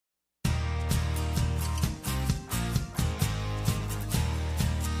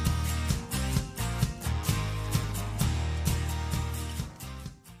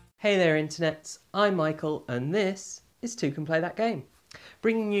Hey there internets, I'm Michael and this is Toucan Play That Game,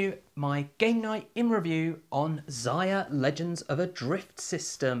 bringing you my game night in review on Xia Legends of a Drift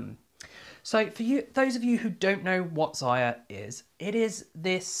System. So for you, those of you who don't know what Xia is, it is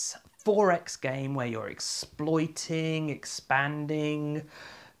this 4X game where you're exploiting, expanding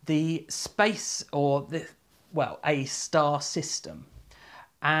the space or a star system.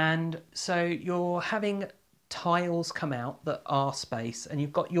 And so you're having tiles come out that are space, and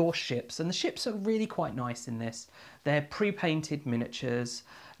you've got your ships, and the ships are really quite nice in this. They're pre-painted miniatures.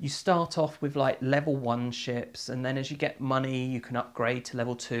 You start off with like level 1 ships, and then as you get money you can upgrade to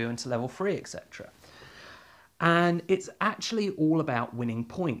level 2 and to level 3, etc. And it's actually all about winning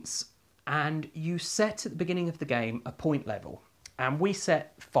points, and you set at the beginning of the game a point level, and we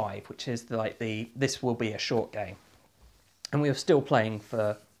set 5, which is this will be a short game, and we were still playing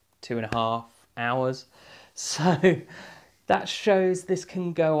for 2.5 hours. So that shows this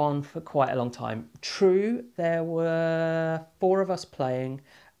can go on for quite a long time. True, there were 4 of us playing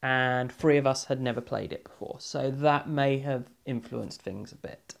and 3 of us had never played it before, so that may have influenced things a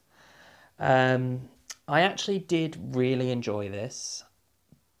bit. I actually did really enjoy this,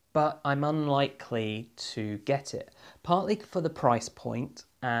 but I'm unlikely to get it, partly for the price point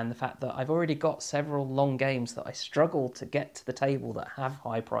and the fact that I've already got several long games that I struggle to get to the table that have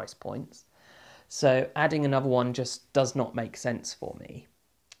high price points. So adding another one just does not make sense for me.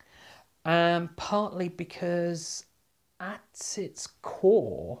 Partly because at its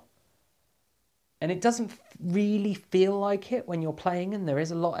core, and it doesn't really feel like it when you're playing and there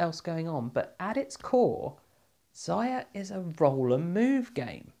is a lot else going on, but at its core, Xia is a roll and move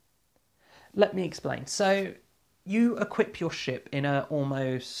game. Let me explain. So you equip your ship in a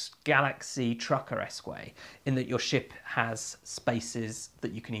almost Galaxy Trucker-esque way, in that your ship has spaces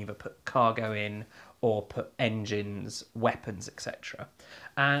that you can either put cargo in or put engines, weapons, etc.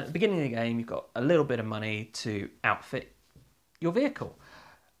 At the beginning of the game, you've got a little bit of money to outfit your vehicle,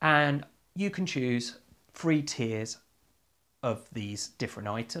 and you can choose 3 tiers of these different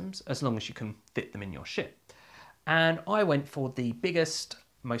items as long as you can fit them in your ship. And I went for the biggest,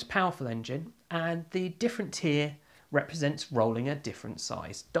 most powerful engine, and the different tier represents rolling a different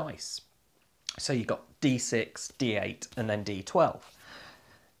size dice. So you've got D6, D8 and then D12.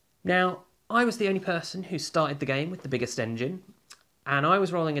 Now, I was the only person who started the game with the biggest engine, and I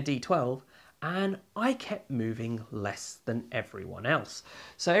was rolling a D12, and I kept moving less than everyone else.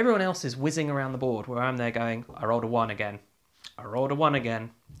 So everyone else is whizzing around the board where I'm there going, I rolled a 1 again, I rolled a 1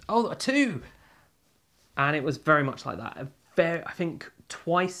 again, oh, a 2! And it was very much like that. I think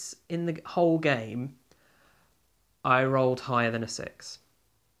twice in the whole game, I rolled higher than a 6.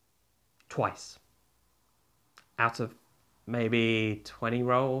 Twice. Out of maybe 20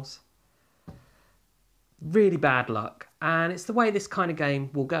 rolls. Really bad luck. And it's the way this kind of game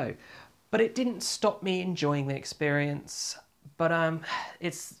will go. But it didn't stop me enjoying the experience. But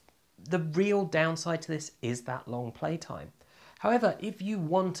the real downside to this is that long playtime. However, if you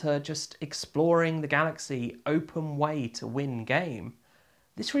want a just exploring the galaxy open way to win game,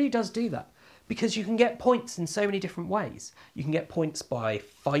 this really does do that, because you can get points in so many different ways. You can get points by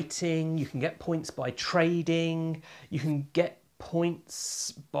fighting, you can get points by trading, you can get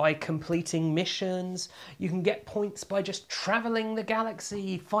points by completing missions, you can get points by just travelling the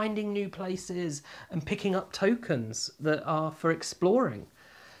galaxy, finding new places and picking up tokens that are for exploring.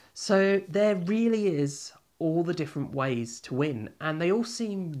 So there really is all the different ways to win, and they all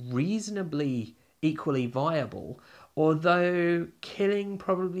seem reasonably equally viable, although killing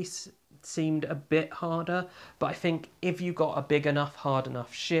probably seemed a bit harder. But I think if you got a big enough, hard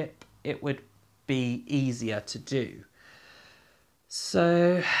enough ship, it would be easier to do.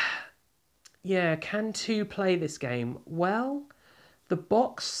 So yeah, can 2 play this game? Well, the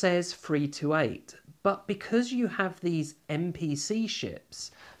box says 3 to 8, but because you have these NPC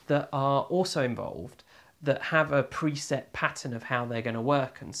ships that are also involved, that have a preset pattern of how they're going to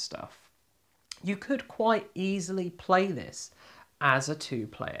work and stuff, you could quite easily play this as a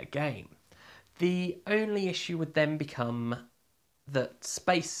 2-player game. The only issue would then become that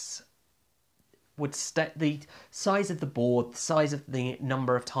space would the size of the board, the size of the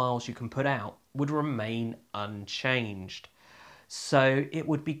number of tiles you can put out would remain unchanged. So it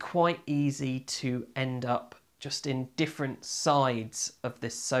would be quite easy to end up just in different sides of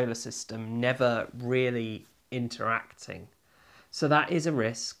this solar system, never really interacting. So that is a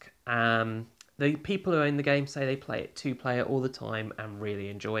risk. The people who own the game say they play it 2-player all the time and really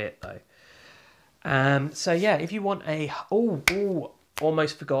enjoy it though. So yeah, if you want a...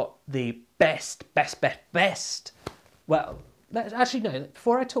 almost forgot the best. Well, actually no,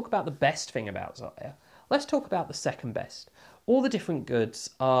 before I talk about the best thing about Xia, let's talk about the second best. All the different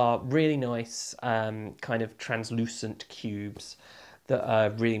goods are really nice, kind of translucent cubes that are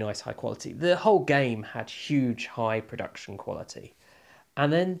really nice high quality. The whole game had huge high production quality.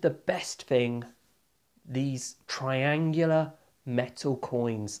 And then the best thing, these triangular metal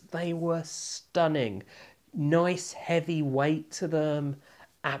coins, they were stunning. Nice heavy weight to them,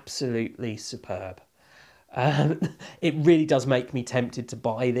 absolutely superb. Um, it really does make me tempted to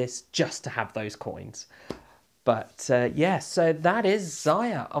buy this just to have those coins. But yeah, so that is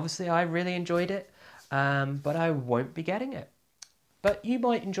Xia. Obviously, I really enjoyed it, but I won't be getting it. But you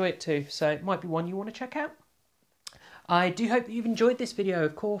might enjoy it too, so it might be one you want to check out. I do hope that you've enjoyed this video.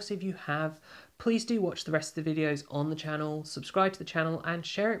 Of course, if you have, please do watch the rest of the videos on the channel, subscribe to the channel and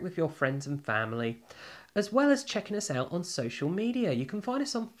share it with your friends and family, as well as checking us out on social media. You can find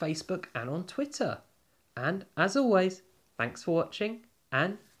us on Facebook and on Twitter. And as always, thanks for watching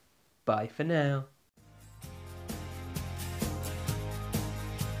and bye for now.